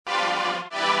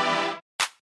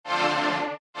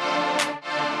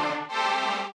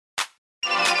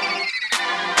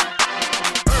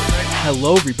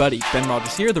Hello, everybody. Ben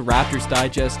Rogers here, the Raptors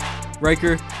Digest.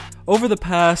 Riker, over the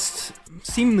past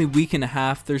seemingly week and a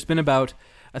half, there's been about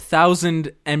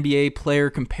 1,000 NBA player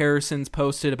comparisons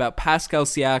posted about Pascal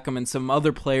Siakam and some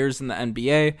other players in the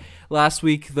NBA. Last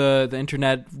week, the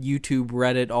internet, YouTube,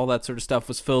 Reddit, all that sort of stuff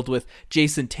was filled with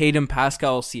Jason Tatum,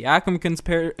 Pascal Siakam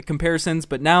comparisons.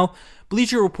 But now,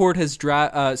 Bleacher Report has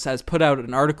put out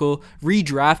an article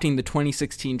redrafting the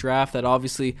 2016 draft that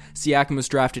obviously Siakam was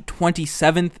drafted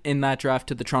 27th in that draft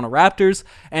to the Toronto Raptors,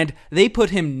 and they put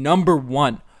him number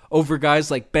 1 over guys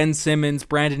like Ben Simmons,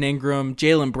 Brandon Ingram,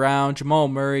 Jaylen Brown, Jamal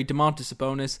Murray, Domantas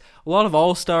Sabonis, a lot of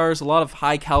all-stars, a lot of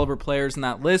high-caliber players in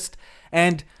that list,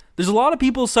 and there's a lot of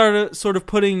people sort of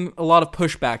putting a lot of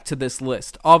pushback to this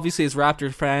list. Obviously, as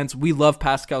Raptors fans, we love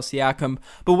Pascal Siakam,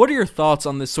 but what are your thoughts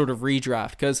on this sort of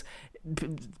redraft? Because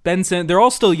Ben Simmons, they're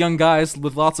all still young guys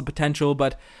with lots of potential,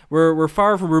 but we're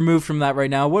far removed from that right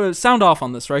now. Sound off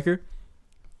on this, Riker?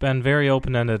 Ben, very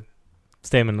open-ended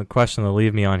statement and question to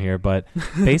leave me on here, but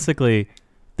basically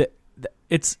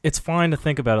it's fine to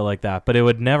think about it like that, but it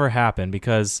would never happen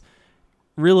because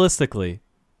realistically,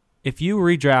 if you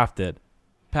redrafted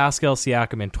Pascal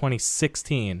Siakam in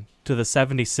 2016 to the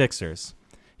 76ers,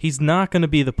 he's not going to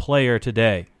be the player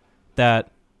today that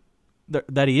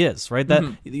he is, right?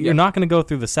 That you're not going to go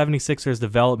through the 76ers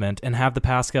development and have the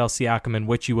Pascal Siakam in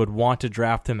which you would want to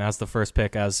draft him as the first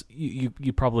pick, as you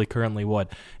probably currently would.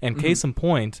 And case in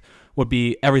point would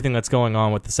be everything that's going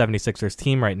on with the 76ers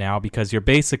team right now, because you're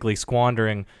basically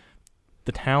squandering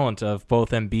the talent of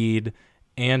both Embiid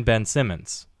and Ben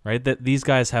Simmons, right? That these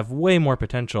guys have way more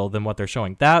potential than what they're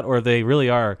showing. That, or they really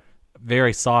are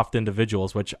very soft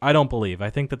individuals, which I don't believe. I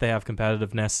think that they have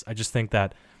competitiveness. I just think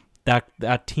that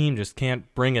team just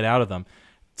can't bring it out of them.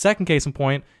 Second case in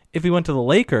point, if he went to the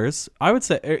Lakers, I would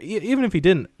say, even if he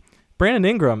didn't, Brandon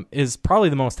Ingram is probably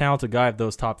the most talented guy of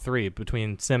those top three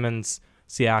between Simmons,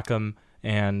 Siakam,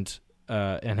 and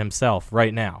himself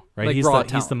right now. Right,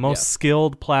 like he's the most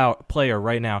skilled player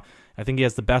right now. I think he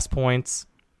has the best points,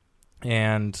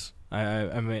 and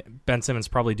I mean, Ben Simmons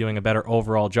probably doing a better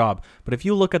overall job. But if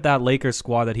you look at that Lakers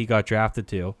squad that he got drafted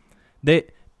to,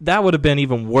 that would have been an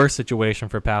even worse situation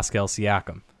for Pascal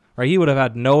Siakam. Right? He would have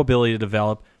had no ability to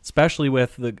develop, especially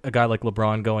with a guy like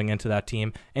LeBron going into that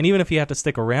team. And even if he had to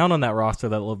stick around on that roster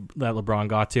that LeBron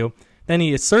got to, then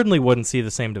he certainly wouldn't see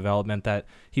the same development that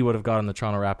he would have got on the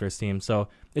Toronto Raptors team. So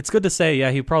it's good to say,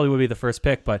 yeah, he probably would be the first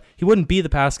pick, but he wouldn't be the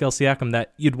Pascal Siakam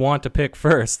that you'd want to pick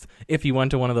first if he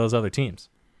went to one of those other teams.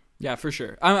 Yeah, for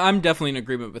sure. I'm definitely in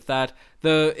agreement with that.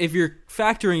 If you're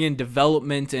factoring in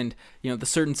development and the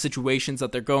certain situations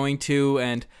that they're going to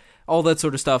and all that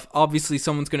sort of stuff, obviously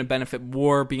someone's going to benefit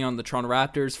more being on the Toronto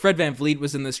Raptors. Fred VanVleet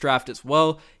was in this draft as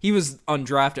well. He was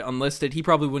undrafted, unlisted. He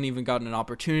probably wouldn't even gotten an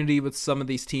opportunity with some of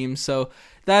these teams. So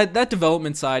that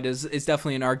development side is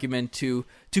definitely an argument to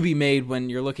be made when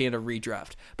you're looking at a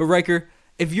redraft. But Riker,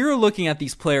 if you're looking at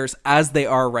these players as they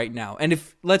are right now, and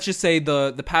if, let's just say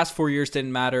the past 4 years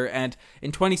didn't matter, and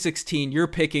in 2016 you're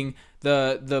picking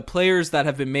the players that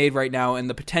have been made right now and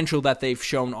the potential that they've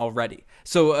shown already.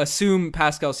 So assume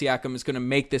Pascal Siakam is going to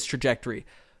make this trajectory.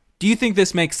 Do you think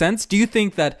this makes sense? Do you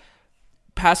think that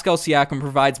Pascal Siakam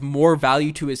provides more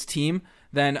value to his team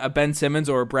than a Ben Simmons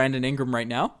or a Brandon Ingram right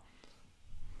now?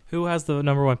 Who has the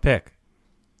number 1 pick?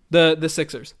 The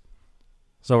Sixers.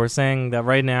 So we're saying that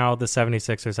right now the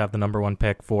 76ers have the number 1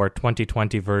 pick for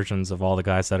 2020 versions of all the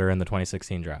guys that are in the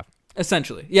 2016 draft.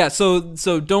 Essentially. Yeah, so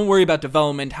don't worry about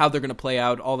development, how they're going to play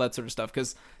out, all that sort of stuff,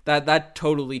 because that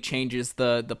totally changes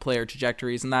the player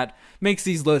trajectories, and that makes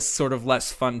these lists sort of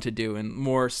less fun to do and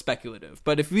more speculative.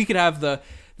 But if we could have I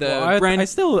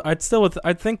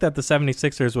think that the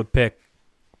 76ers would pick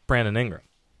Brandon Ingram.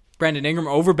 Brandon Ingram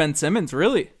over Ben Simmons,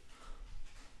 really?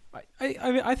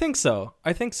 I think so.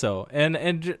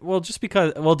 And well, just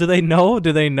because, do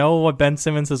they know what Ben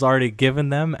Simmons has already given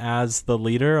them as the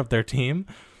leader of their team?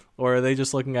 Or are they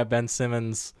just looking at Ben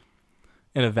Simmons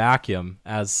in a vacuum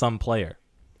as some player?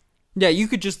 Yeah, you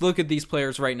could just look at these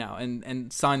players right now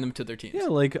and sign them to their teams. Yeah,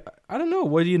 like, I don't know.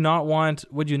 Would you not want,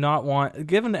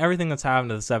 given everything that's happened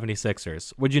to the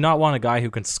 76ers, would you not want a guy who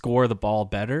can score the ball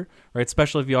better, right?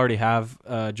 Especially if you already have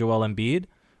Joel Embiid,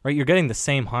 right? You're getting the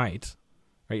same height,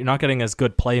 right? You're not getting as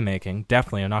good playmaking.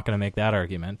 Definitely, I'm not going to make that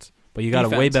argument. But you got a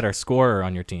way better scorer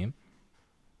on your team.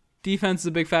 Defense is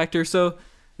a big factor. So,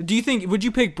 would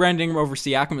you pick Brandon Ingram over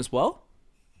Siakam as well?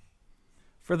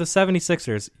 For the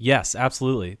 76ers, yes,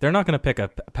 absolutely. They're not going to pick a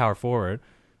power forward,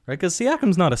 right? Because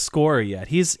Siakam's not a scorer yet.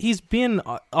 He's been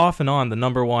off and on the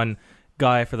number 1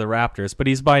 guy for the Raptors, but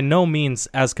he's by no means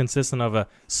as consistent of a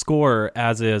scorer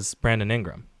as is Brandon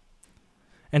Ingram.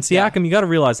 And Siakam, you got to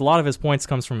realize a lot of his points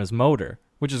comes from his motor,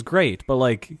 which is great. But,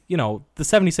 like, you know, the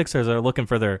 76ers are looking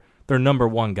for their number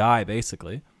one guy,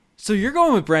 basically. So you're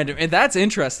going with Brandon, and that's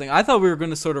interesting. I thought we were going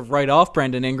to sort of write off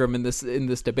Brandon Ingram in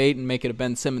this debate and make it a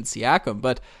Ben Simmons Siakam,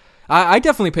 but I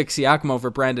definitely pick Siakam over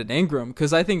Brandon Ingram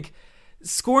because I think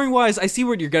scoring wise, I see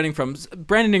what you're getting from.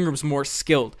 Brandon Ingram's more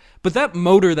skilled, but that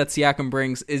motor that Siakam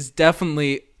brings is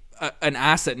definitely an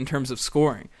asset in terms of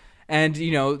scoring. And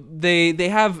you know they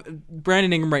have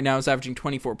Brandon Ingram right now is averaging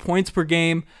 24 points per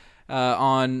game.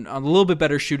 On a little bit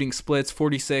better shooting splits,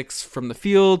 46 from the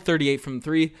field, 38 from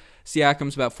three.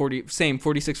 Siakam's about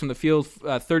 46 from the field,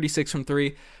 36 from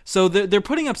three. So they're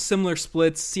putting up similar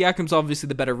splits. Siakam's obviously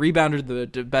the better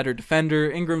rebounder, the better defender.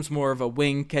 Ingram's more of a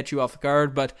wing, catch you off the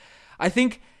guard. But I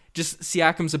think just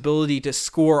Siakam's ability to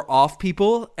score off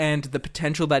people and the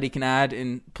potential that he can add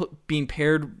in being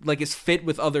paired, like his fit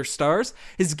with other stars.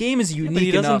 His game is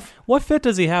unique enough. What fit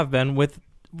does he have, Ben, with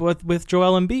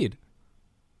Joel Embiid?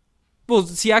 Well,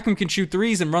 Siakam can shoot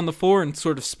threes and run the floor and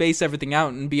sort of space everything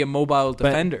out and be a mobile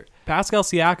defender. But Pascal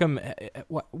Siakam,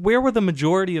 where were the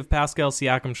majority of Pascal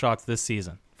Siakam shots this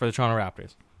season for the Toronto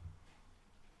Raptors?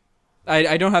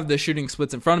 I don't have the shooting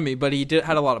splits in front of me, but he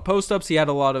had a lot of post-ups. He had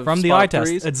a lot of from the eye test.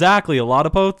 Threes. Exactly, a lot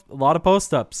of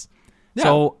post-ups. Yeah.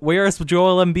 So where is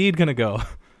Joel Embiid going to go?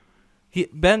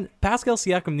 Pascal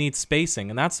Siakam needs spacing,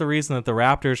 and that's the reason that the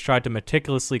Raptors tried to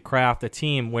meticulously craft a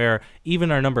team where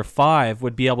even our number 5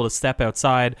 would be able to step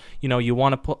outside. You know, you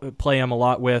want to play him a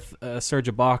lot with Serge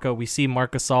Ibaka. We see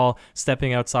Marc Gasol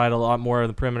stepping outside a lot more of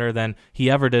the perimeter than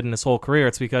he ever did in his whole career.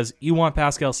 It's because you want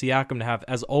Pascal Siakam to have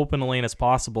as open a lane as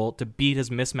possible to beat his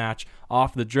mismatch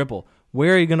off the dribble.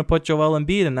 Where are you going to put Joel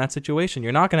Embiid in that situation?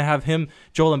 You're not going to have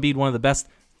Joel Embiid, one of the best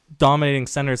dominating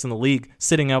centers in the league,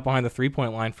 sitting out behind the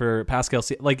three-point line for Pascal.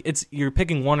 Like, you're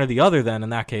picking one or the other then in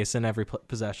that case in every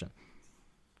possession.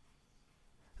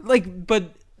 Like,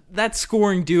 but that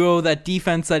scoring duo, that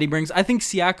defense that he brings, I think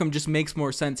Siakam just makes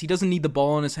more sense. He doesn't need the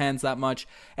ball in his hands that much.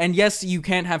 And yes, you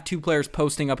can't have two players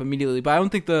posting up immediately, but I don't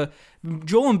think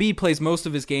Joel Embiid plays most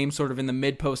of his game sort of in the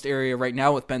mid-post area right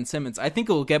now with Ben Simmons. I think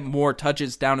he'll get more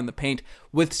touches down in the paint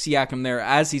with Siakam there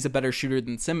as he's a better shooter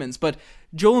than Simmons. But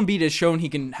Joel Embiid has shown he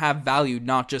can have value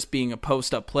not just being a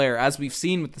post-up player, as we've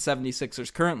seen with the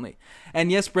 76ers currently.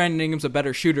 And yes, Brandon Ingram's a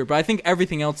better shooter, but I think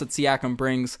everything else that Siakam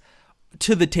brings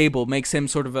to the table makes him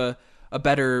sort of a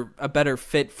better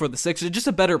fit for the Sixers, just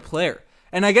a better player.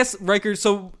 And I guess, Riker,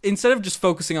 so instead of just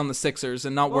focusing on the Sixers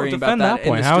and not worrying about that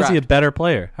point, how is he a better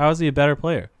player? How is he a better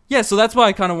player? Yeah, so that's why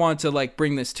I kind of wanted to like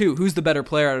bring this too. Who's the better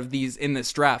player out of these in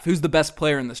this draft? Who's the best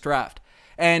player in this draft?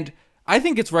 And I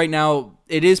think it's right now,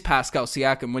 it is Pascal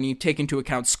Siakam when you take into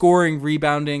account scoring,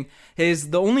 rebounding.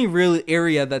 The only real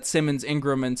area that Simmons,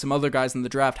 Ingram, and some other guys in the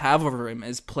draft have over him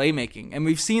is playmaking. And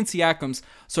we've seen Siakam's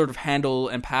sort of handle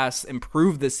and pass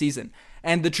improve this season.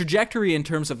 And the trajectory in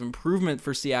terms of improvement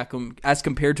for Siakam as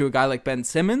compared to a guy like Ben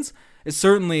Simmons is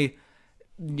certainly,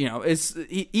 you know,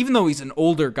 even though he's an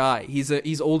older guy,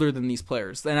 he's older than these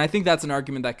players. And I think that's an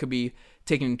argument that could be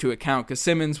taken into account because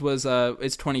Simmons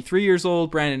is 23 years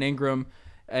old. Brandon Ingram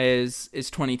is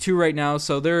 22 right now,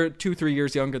 so they're 2-3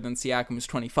 years younger than Siakam, who's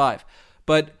 25.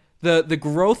 But the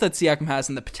growth that Siakam has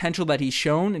and the potential that he's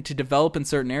shown and to develop in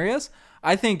certain areas,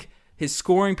 I think his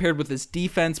scoring paired with his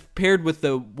defense, paired with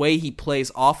the way he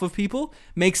plays off of people,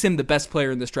 makes him the best player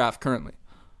in this draft currently.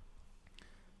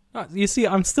 You see,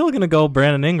 I'm still going to go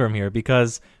Brandon Ingram here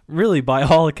because really, by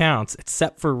all accounts,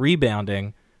 except for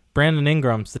rebounding, Brandon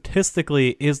Ingram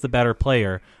statistically is the better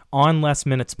player on less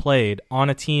minutes played on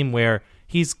a team where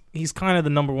he's kind of the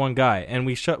number one guy. And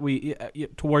we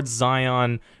towards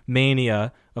Zion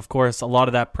mania, of course, a lot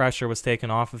of that pressure was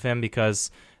taken off of him because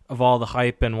of all the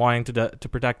hype and wanting to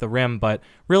protect the rim. But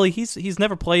really, he's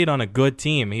never played on a good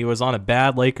team. He was on a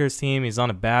bad Lakers team. He's on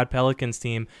a bad Pelicans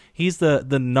team. He's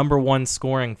the number one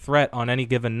scoring threat on any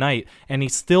given night, and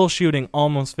he's still shooting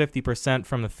almost 50%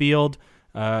 from the field.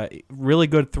 Really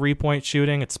good three-point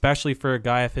shooting, especially for a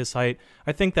guy of his height.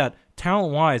 I think that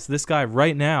talent-wise, this guy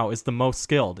right now is the most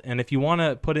skilled. And if you want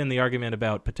to put in the argument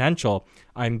about potential,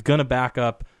 I'm going to back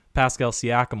up Pascal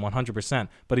Siakam 100%.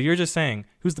 But if you're just saying,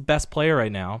 who's the best player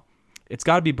right now, it's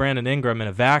got to be Brandon Ingram in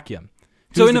a vacuum.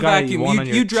 So in a vacuum, would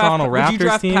you draft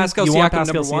Pascal Siakam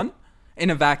number one? In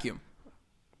a vacuum.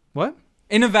 What?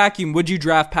 In a vacuum, would you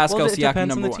draft Pascal Siakam number one? It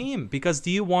depends on the team. Because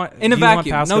do you want in a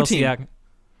vacuum, no team. Siakam?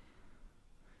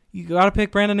 You got to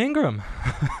pick Brandon Ingram.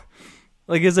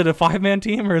 Like, is it a 5-man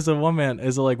team or is it 1-man?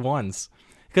 Is it like ones?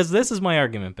 Because this is my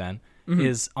argument, Ben.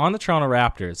 Is on the Toronto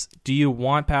Raptors, do you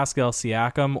want Pascal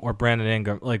Siakam or Brandon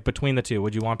Ingram? Like, between the two,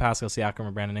 would you want Pascal Siakam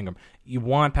or Brandon Ingram? You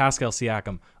want Pascal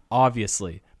Siakam,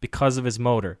 obviously, because of his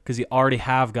motor, because you already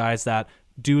have guys that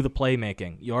do the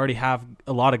playmaking. You already have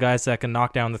a lot of guys that can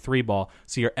knock down the three ball,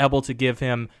 so you're able to give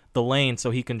him the lane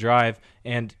so he can drive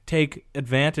and take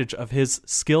advantage of his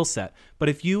skill set. But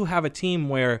if you have a team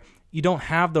where you don't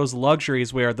have those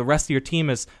luxuries, where the rest of your team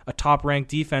is a top-ranked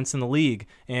defense in the league,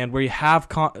 and where you have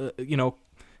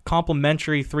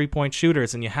complementary three-point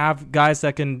shooters, and you have guys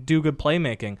that can do good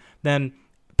playmaking, then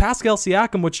Pascal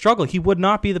Siakam would struggle. He would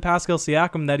not be the Pascal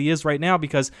Siakam that he is right now,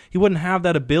 because he wouldn't have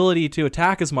that ability to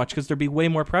attack as much, because there'd be way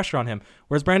more pressure on him.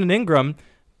 Whereas Brandon Ingram,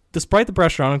 despite the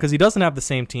pressure on him, because he doesn't have the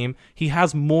same team, he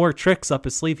has more tricks up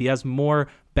his sleeve. He has more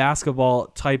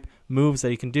basketball-type moves that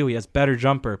he can do. He has better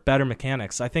jumper, better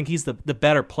mechanics. I think he's the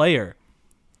better player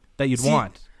that you'd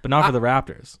want, but not for the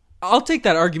Raptors. I'll take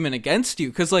that argument against you,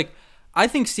 because I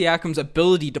think Siakam's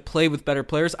ability to play with better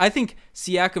players, I think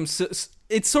Siakam's,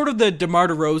 it's sort of the DeMar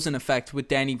DeRozan effect with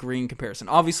Danny Green comparison.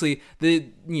 Obviously, the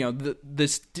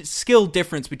skill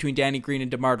difference between Danny Green and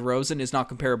DeMar DeRozan is not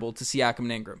comparable to Siakam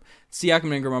and Ingram. Siakam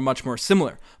and Ingram are much more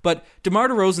similar, but DeMar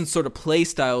DeRozan's sort of play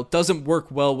style doesn't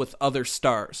work well with other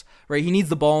stars, right? He needs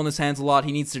the ball in his hands a lot.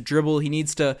 He needs to dribble. He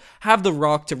needs to have the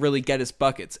rock to really get his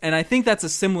buckets. And I think that's a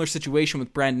similar situation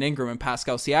with Brandon Ingram and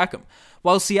Pascal Siakam.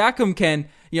 While Siakam can,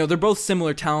 they're both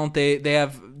similar talent. They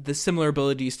have the similar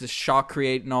abilities to shot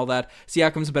create and all that.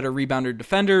 Siakam's a better rebounder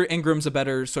defender. Ingram's a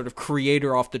better sort of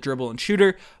creator off the dribble and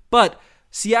shooter. But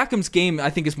Siakam's game, I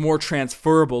think, is more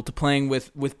transferable to playing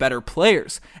with better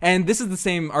players. And this is the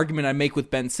same argument I make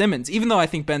with Ben Simmons, even though I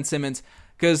think Ben Simmons,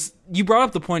 because you brought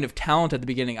up the point of talent at the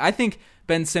beginning, I think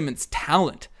Ben Simmons'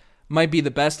 talent might be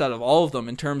the best out of all of them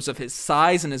in terms of his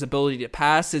size and his ability to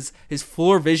pass. His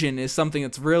floor vision is something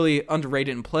that's really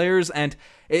underrated in players, and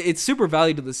it's super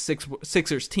valued to the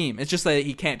Sixers team. It's just that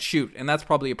he can't shoot, and that's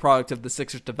probably a product of the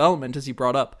Sixers development, as you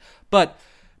brought up. But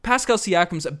Pascal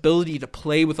Siakam's ability to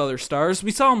play with other stars,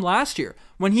 we saw him last year.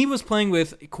 When he was playing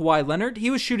with Kawhi Leonard, he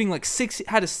was shooting had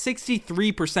a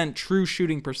 63% true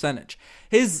shooting percentage.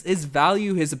 His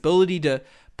value, his ability to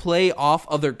play off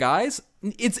other guys,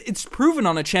 it's proven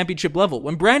on a championship level.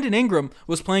 When Brandon Ingram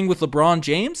was playing with LeBron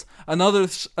James, another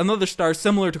star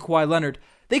similar to Kawhi Leonard,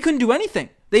 they couldn't do anything.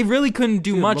 They really couldn't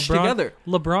do much together.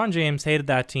 LeBron James hated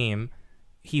that team.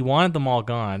 He wanted them all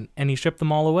gone, and he shipped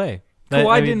them all away.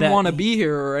 Kawhi didn't want to be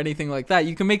here or anything like that.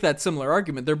 You can make that similar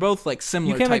argument. They're both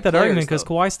similar. You can't type make that players, argument because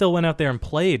though. Kawhi still went out there and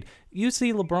played. You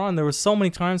see LeBron, there was so many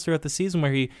times throughout the season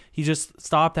where he just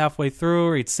stopped halfway through,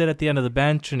 or he'd sit at the end of the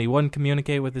bench and he wouldn't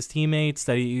communicate with his teammates,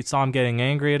 that you saw him getting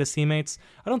angry at his teammates.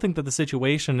 I don't think that the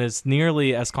situation is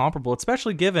nearly as comparable,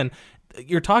 especially given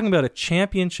you're talking about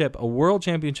a world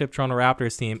championship Toronto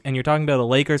Raptors team, and you're talking about a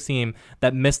Lakers team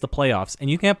that missed the playoffs, and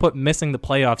you can't put missing the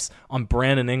playoffs on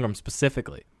Brandon Ingram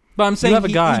specifically. But I'm saying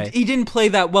he didn't play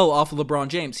that well off of LeBron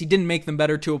James. He didn't make them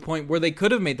better to a point where they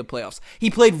could have made the playoffs.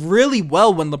 He played really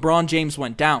well when LeBron James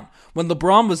went down. When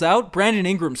LeBron was out, Brandon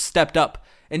Ingram stepped up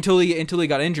until he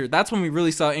got injured. That's when we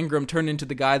really saw Ingram turn into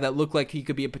the guy that looked like he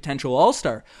could be a potential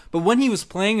all-star. But when he was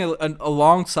playing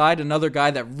alongside another guy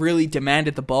that really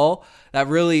demanded the ball, that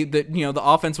really the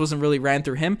offense wasn't really ran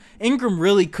through him, Ingram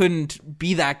really couldn't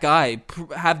be that guy,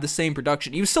 have the same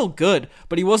production. He was still good,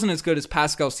 but he wasn't as good as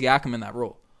Pascal Siakam in that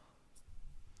role.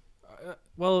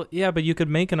 Well, yeah, but you could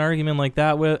make an argument like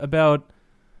that with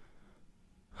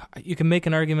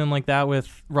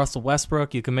Russell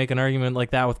Westbrook. You can make an argument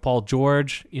like that with Paul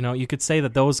George. You could say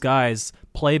that those guys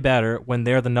play better when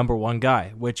they're the number one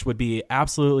guy, which would be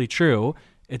absolutely true.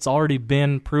 It's already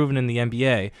been proven in the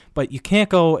NBA, but you can't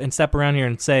go and step around here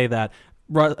and say that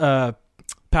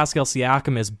Pascal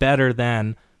Siakam is better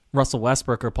than Russell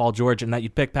Westbrook or Paul George, and that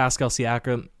you'd pick Pascal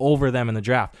Siakam over them in the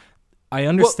draft. I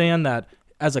understand that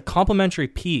as a complementary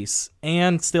piece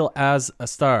and still as a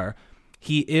star,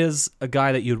 he is a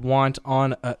guy that you'd want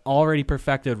on an already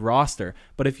perfected roster.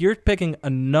 But if you're picking a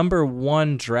number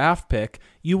one draft pick,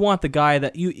 you want the guy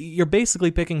that you're basically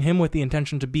picking him with the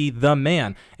intention to be the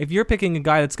man. If you're picking a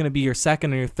guy that's going to be your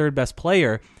second or your third best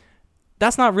player,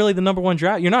 that's not really the number one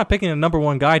draft. You're not picking a number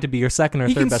one guy to be your second or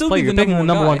third best player. You're picking the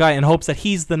number one guy in hopes that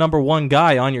he's the number one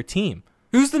guy on your team.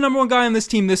 Who's the number one guy on this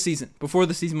team this season, before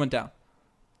the season went down?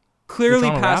 Clearly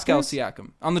Pascal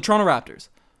Siakam on the Toronto Raptors.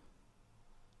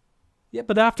 Yeah,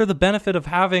 but after the benefit of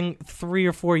having 3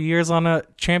 or 4 years on a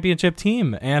championship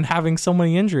team and having so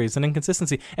many injuries and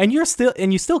inconsistency, and you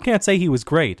still can't say he was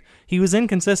great. He was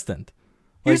inconsistent.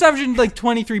 He was averaging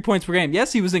 23 points per game.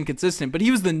 Yes, he was inconsistent, but he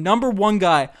was the number one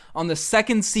guy on the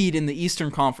second seed in the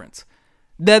Eastern Conference.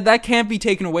 That can't be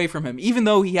taken away from him, even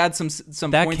though he had some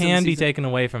that points can in the be season. taken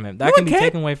away from him. That can be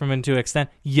taken away from him to an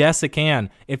extent. Yes, it can.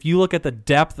 If you look at the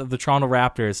depth of the Toronto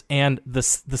Raptors and the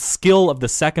skill of the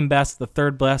second best, the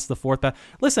third best, the fourth best.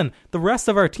 Listen, the rest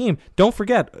of our team, don't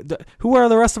forget, who are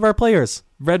the rest of our players?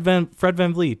 Fred Van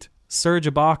Vliet, Serge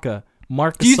Ibaka,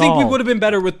 Marc Gasol. Do you think we would have been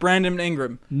better with Brandon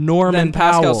Ingram Norman than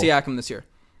Pascal Powell. Siakam this year?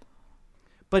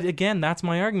 But again, that's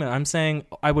my argument. I'm saying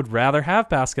I would rather have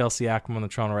Pascal Siakam on the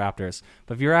Toronto Raptors.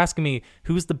 But if you're asking me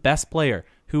who's the best player,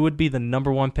 who would be the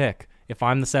number one pick if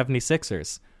I'm the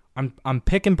 76ers, I'm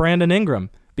picking Brandon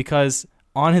Ingram because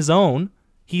on his own,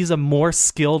 he's a more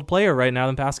skilled player right now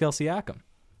than Pascal Siakam.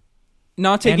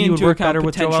 Not taking into account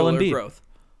potential or growth.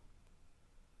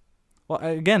 Well,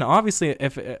 again, obviously,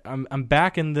 if I'm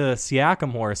backing the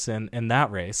Siakam horse in that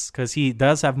race because he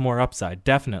does have more upside,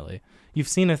 definitely. You've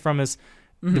seen it from his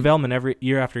development every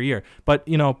year after year. But,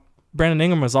 Brandon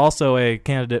Ingram was also a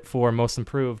candidate for most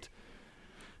improved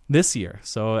this year.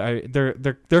 So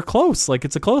they're close. Like,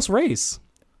 it's a close race.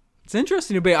 It's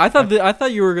interesting debate. I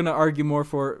thought you were going to argue more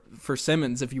for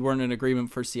Simmons if you weren't in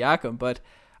agreement for Siakam, but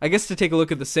I guess to take a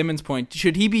look at the Simmons point,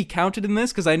 should he be counted in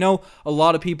this? Because I know a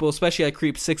lot of people, especially at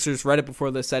Creep Sixers Reddit before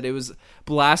this, said it was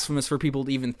blasphemous for people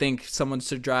to even think someone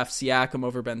should draft Siakam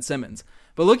over Ben Simmons.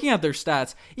 But looking at their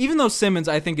stats, even though Simmons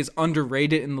I think is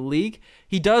underrated in the league,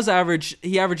 he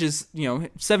averages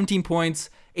 17 points,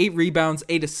 8 rebounds,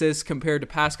 8 assists compared to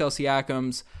Pascal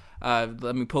Siakam's.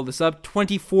 Let me pull this up.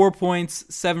 24 points,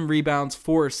 7 rebounds,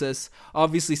 4 assists.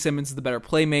 Obviously, Simmons is the better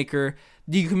playmaker.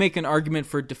 You can make an argument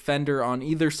for defender on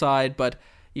either side, but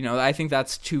I think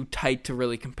that's too tight to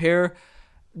really compare.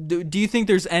 Do you think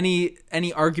there's any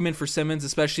argument for Simmons,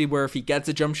 especially where if he gets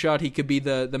a jump shot, he could be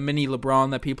the mini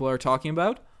LeBron that people are talking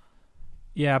about?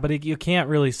 Yeah, but you can't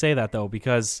really say that, though,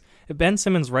 because Ben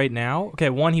Simmons right now, okay,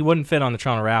 one, he wouldn't fit on the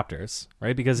Toronto Raptors,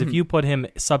 right? Because if you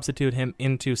substitute him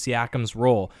into Siakam's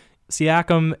role,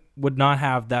 Siakam would not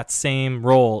have that same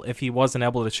role if he wasn't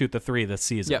able to shoot the three this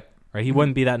season. Yep. Right? He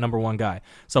wouldn't be that number one guy.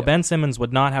 So Ben Simmons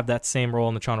would not have that same role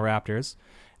in the Toronto Raptors.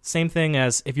 Same thing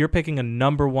as if you're picking a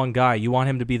number one guy, you want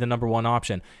him to be the number one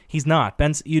option. He's not.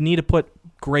 You need to put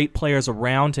great players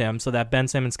around him so that Ben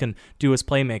Simmons can do his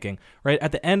playmaking. Right?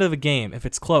 At the end of the game, if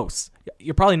it's close,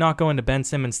 you're probably not going to Ben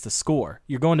Simmons to score.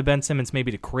 You're going to Ben Simmons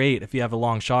maybe to create if you have a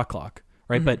long shot clock.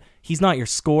 Right? But he's not your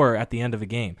scorer at the end of a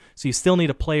game. So you still need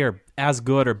a player as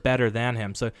good or better than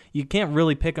him. So you can't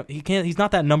really pick him. He's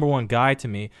not that number one guy to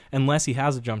me unless he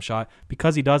has a jump shot.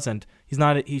 Because he doesn't,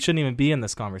 he shouldn't even be in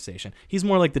this conversation. He's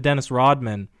more like the Dennis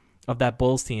Rodman of that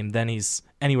Bulls team than he's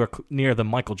anywhere near the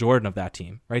Michael Jordan of that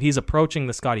team. Right? He's approaching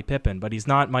the Scottie Pippen, but he's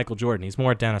not Michael Jordan. He's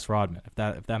more Dennis Rodman, if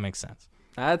that makes sense.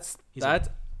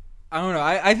 I don't know.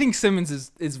 I think Simmons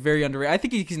is very underrated. I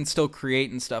think he can still create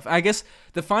and stuff. I guess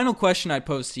the final question I'd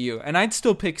pose to you, and I'd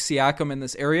still pick Siakam in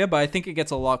this area, but I think it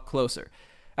gets a lot closer.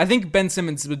 I think Ben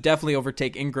Simmons would definitely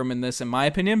overtake Ingram in this, in my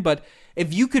opinion, but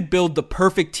if you could build the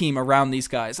perfect team around these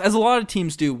guys, as a lot of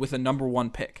teams do with a number one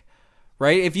pick,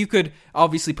 right? If you could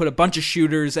obviously put a bunch of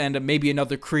shooters and maybe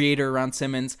another creator around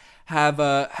Simmons, have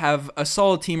a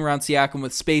solid team around Siakam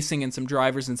with spacing and some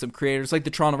drivers and some creators like the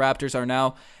Toronto Raptors are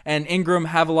now, and Ingram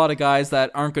have a lot of guys that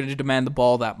aren't going to demand the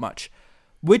ball that much.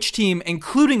 Which team,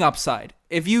 including upside,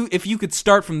 if you could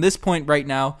start from this point right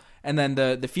now, and then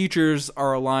the futures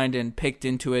are aligned and picked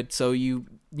into it, so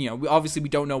obviously we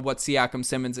don't know what Siakam,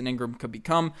 Simmons, and Ingram could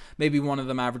become. Maybe one of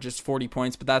them averages 40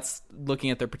 points, but that's looking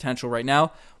at their potential right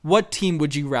now. What team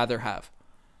would you rather have?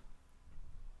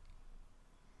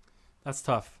 That's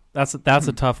tough. That's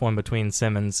a tough one between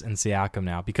Simmons and Siakam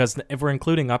now, because if we're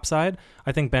including upside,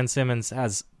 I think Ben Simmons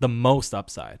has the most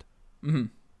upside. Mm-hmm.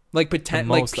 Like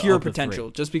pure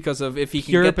potential, just because of if he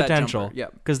can pure get potential. That jumper. Yeah.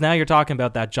 Because now you're talking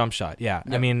about that jump shot. Yeah.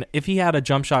 Yep. I mean, if he had a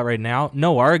jump shot right now,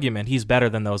 no argument, he's better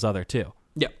than those other two.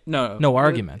 Yeah. No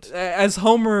argument. As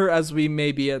homer as we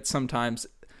may be at sometimes,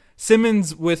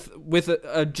 Simmons with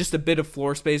just a bit of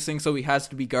floor spacing, so he has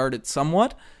to be guarded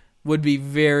somewhat, would be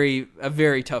a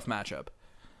very tough matchup.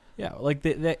 Yeah, like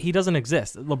he doesn't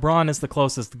exist. LeBron is the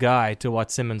closest guy to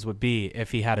what Simmons would be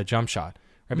if he had a jump shot.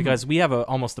 Right? Because we have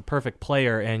almost a perfect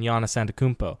player in Giannis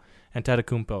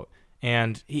Antetokounmpo,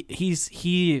 and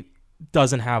he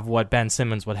doesn't have what Ben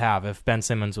Simmons would have if Ben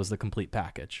Simmons was the complete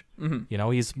package.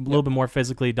 Mm-hmm. He's a little bit more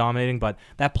physically dominating, but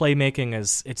that playmaking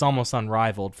it's almost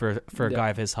unrivaled for a guy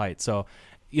of his height. So,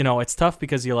 it's tough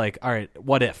because you're like, all right,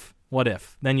 what if?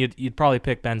 Then you'd probably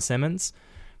pick Ben Simmons.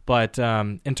 But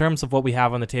in terms of what we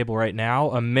have on the table right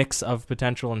now, a mix of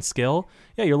potential and skill,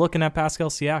 yeah, you're looking at Pascal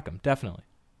Siakam, definitely.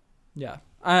 Yeah.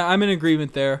 I'm in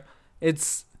agreement there.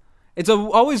 It's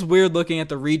always weird looking at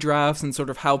the redrafts and sort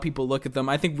of how people look at them.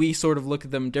 I think we sort of look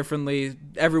at them differently.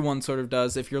 Everyone sort of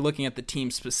does. If you're looking at the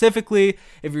team specifically,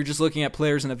 if you're just looking at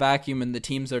players in a vacuum and the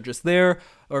teams are just there,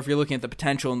 or if you're looking at the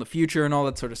potential in the future and all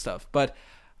that sort of stuff. But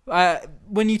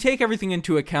when you take everything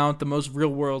into account, the most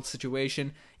real-world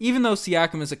situation, even though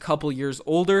Siakam is a couple years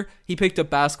older, he picked up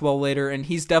basketball later, and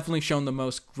he's definitely shown the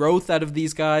most growth out of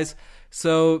these guys.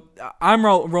 So I'm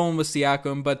rolling with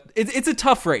Siakam, but it's a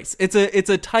tough race. It's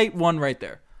a tight one right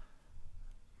there.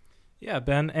 Yeah,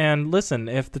 Ben. And listen,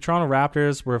 if the Toronto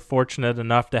Raptors were fortunate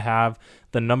enough to have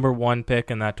the number 1 pick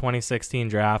in that 2016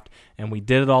 draft, and we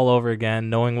did it all over again,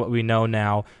 knowing what we know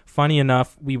now, funny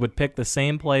enough, we would pick the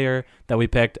same player that we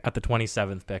picked at the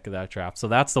 27th pick of that draft. So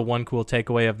that's the one cool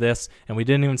takeaway of this. And we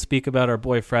didn't even speak about our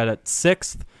boy Fred at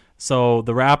 6th. So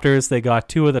the Raptors, they got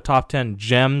 2 of the top 10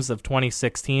 gems of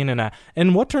 2016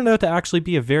 and what turned out to actually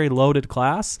be a very loaded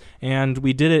class. And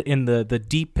we did it in the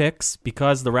deep picks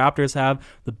because the Raptors have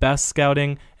the best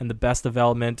scouting and the best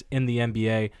development in the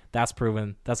NBA. That's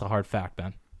proven. That's a hard fact,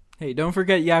 Ben. Hey, don't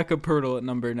forget Jakob Poeltl at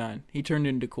number 9. He turned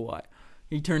into Kawhi.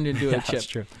 He turned into a chip. That's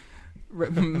true.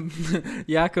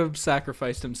 Jakob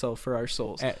sacrificed himself for our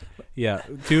souls. Yeah,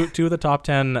 two of the top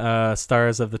 10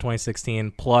 stars of the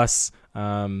 2016 plus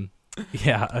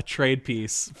a trade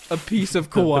piece. A piece of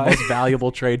Kawhi. The most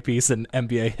valuable trade piece in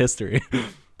NBA history.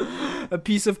 A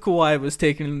piece of Kawhi was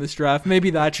taken in this draft.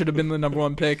 Maybe that should have been the number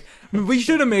 1 pick. We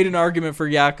should have made an argument for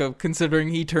Jakob, considering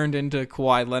he turned into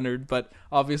Kawhi Leonard, but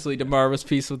obviously DeMar was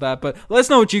peace with that. But let us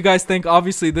know what you guys think.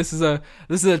 Obviously, this is a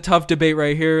tough debate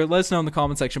right here. Let us know in the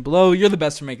comment section below. You're the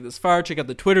best for making this far. Check out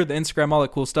the Twitter, the Instagram, all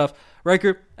that cool stuff.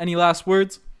 Riker, any last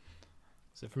words?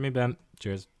 That's it for me, Ben.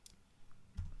 Cheers.